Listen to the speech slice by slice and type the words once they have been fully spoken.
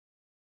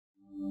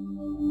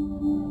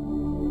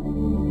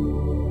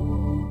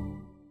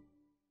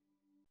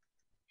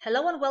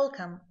Hello and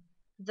welcome.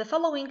 The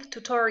following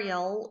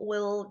tutorial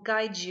will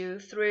guide you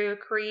through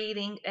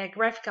creating a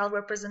graphical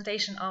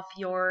representation of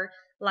your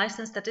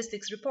license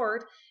statistics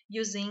report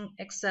using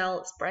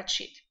Excel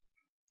spreadsheet.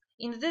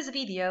 In this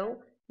video,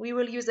 we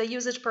will use a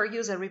usage per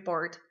user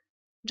report.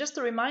 Just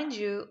to remind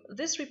you,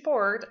 this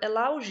report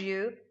allows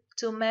you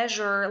to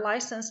measure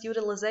license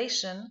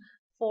utilization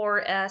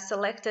for a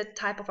selected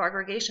type of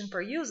aggregation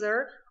per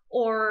user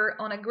or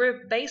on a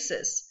group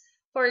basis.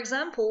 For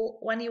example,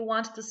 when you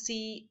want to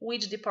see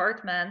which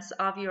departments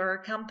of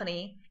your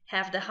company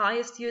have the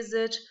highest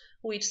usage,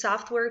 which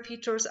software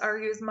features are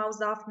used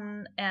most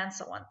often, and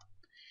so on.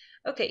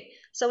 Okay,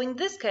 so in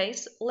this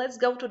case, let's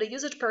go to the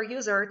Usage per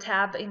User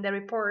tab in the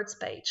Reports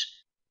page.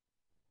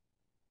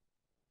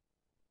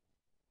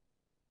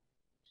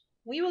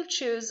 We will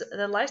choose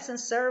the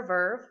license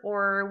server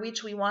for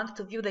which we want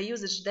to view the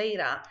usage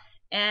data,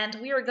 and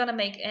we are going to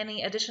make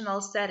any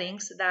additional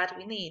settings that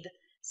we need,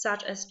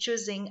 such as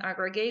choosing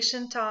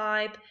aggregation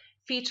type,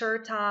 feature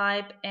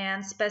type,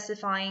 and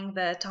specifying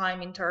the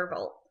time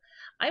interval.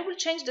 I will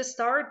change the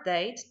start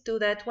date to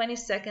the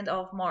 22nd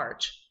of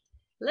March.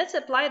 Let's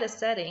apply the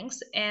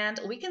settings and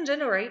we can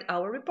generate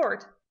our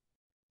report.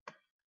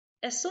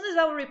 As soon as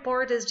our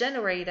report is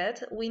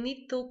generated, we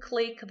need to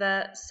click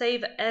the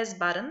Save As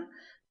button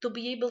to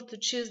be able to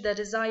choose the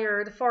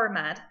desired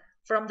format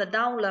from the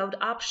download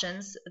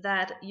options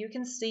that you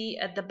can see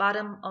at the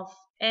bottom of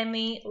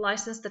any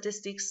license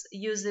statistics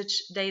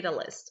usage data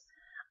list.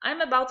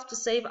 I'm about to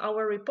save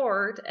our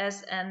report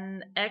as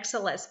an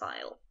XLS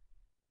file.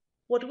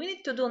 What we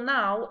need to do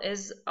now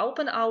is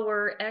open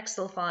our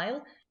Excel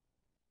file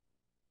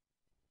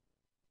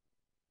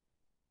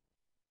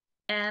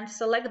and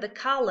select the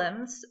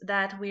columns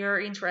that we are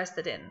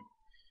interested in.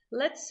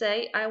 Let's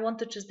say I want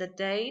to choose the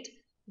date,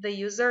 the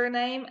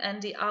username,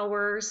 and the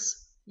hours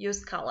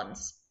used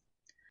columns.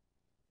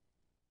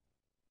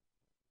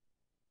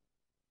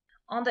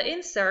 On the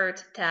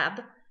Insert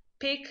tab,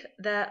 pick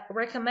the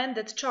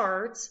recommended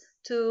charts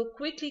to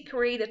quickly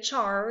create a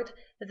chart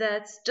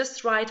that's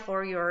just right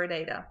for your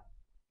data.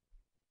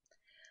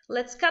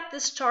 Let's cut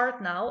this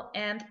chart now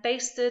and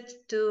paste it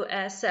to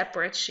a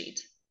separate sheet.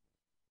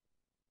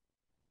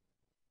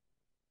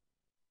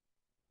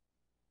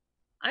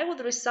 I would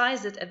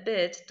resize it a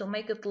bit to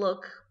make it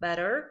look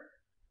better.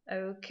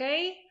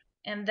 Okay,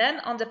 and then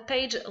on the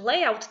Page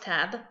Layout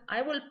tab,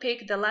 I will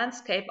pick the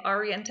Landscape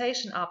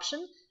Orientation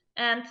option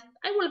and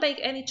I will make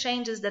any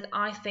changes that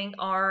I think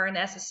are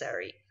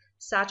necessary,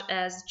 such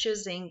as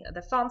choosing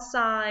the font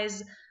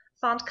size,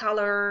 font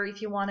color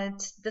if you want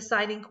it,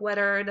 deciding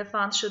whether the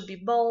font should be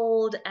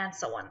bold, and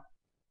so on.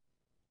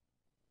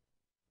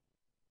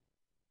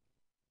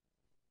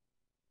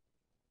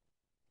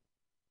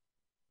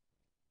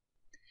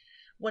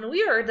 When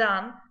we are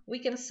done, we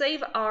can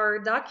save our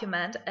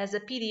document as a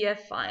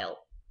PDF file.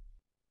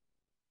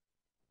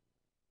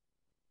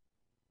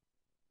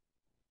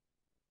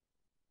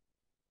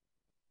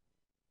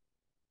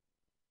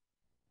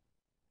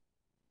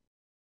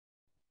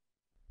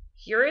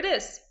 Here it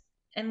is,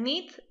 a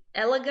neat,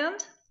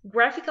 elegant,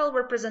 graphical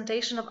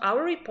representation of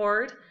our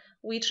report,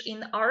 which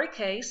in our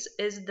case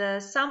is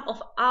the sum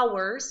of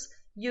hours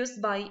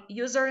used by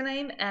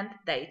username and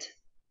date.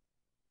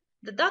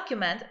 The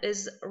document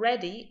is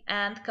ready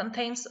and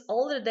contains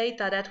all the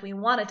data that we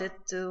wanted it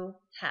to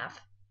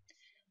have.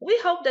 We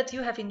hope that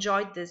you have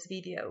enjoyed this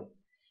video.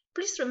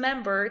 Please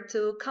remember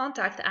to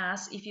contact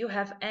us if you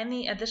have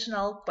any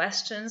additional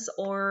questions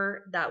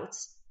or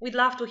doubts. We'd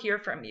love to hear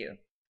from you.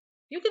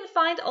 You can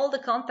find all the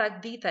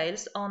contact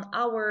details on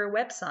our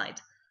website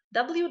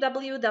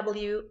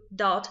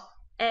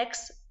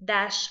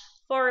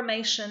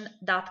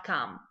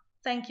www.x-formation.com.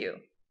 Thank you.